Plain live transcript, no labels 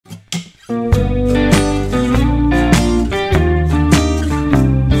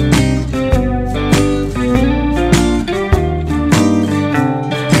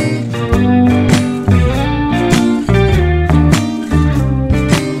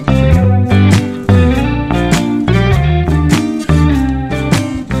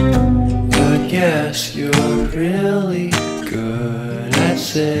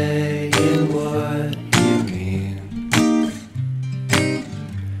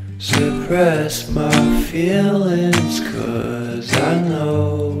suppress my feelings, 'cause I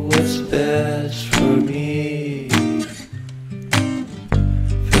know what's best for me.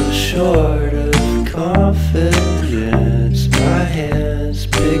 Feel short of confidence, my hands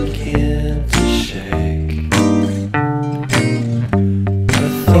begin to shake. I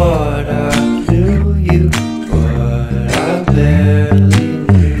thought I knew you, but I barely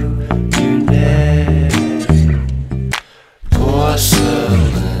knew your name.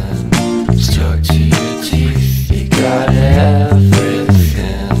 Porcelain stuck to your teeth, you got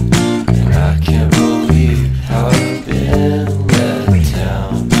everything, and I can't believe how I've been let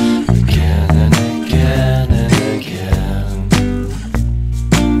down again and again and again.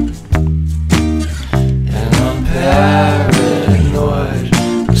 And I'm paranoid,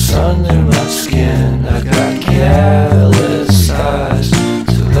 it's under my skin. I got careless eyes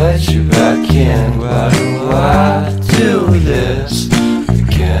to let you back in. Why do I do this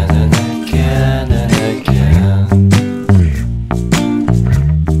again and again and again?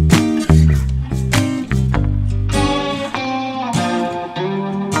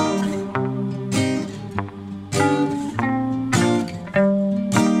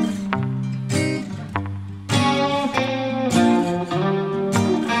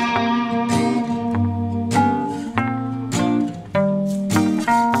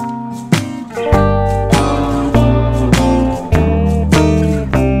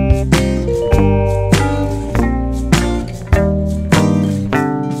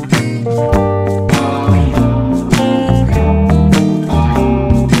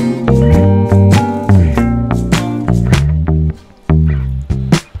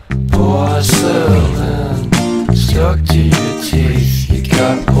 Porcelain stuck to your teeth, you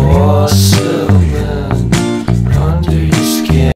got porcelain.